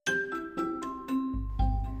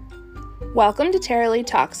Welcome to Tara Lee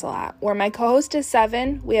Talks a Lot, where my co-host is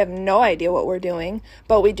 7. We have no idea what we're doing,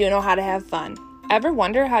 but we do know how to have fun. Ever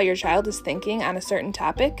wonder how your child is thinking on a certain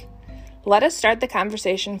topic? Let us start the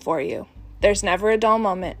conversation for you. There's never a dull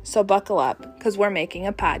moment, so buckle up, because we're making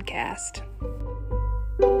a podcast.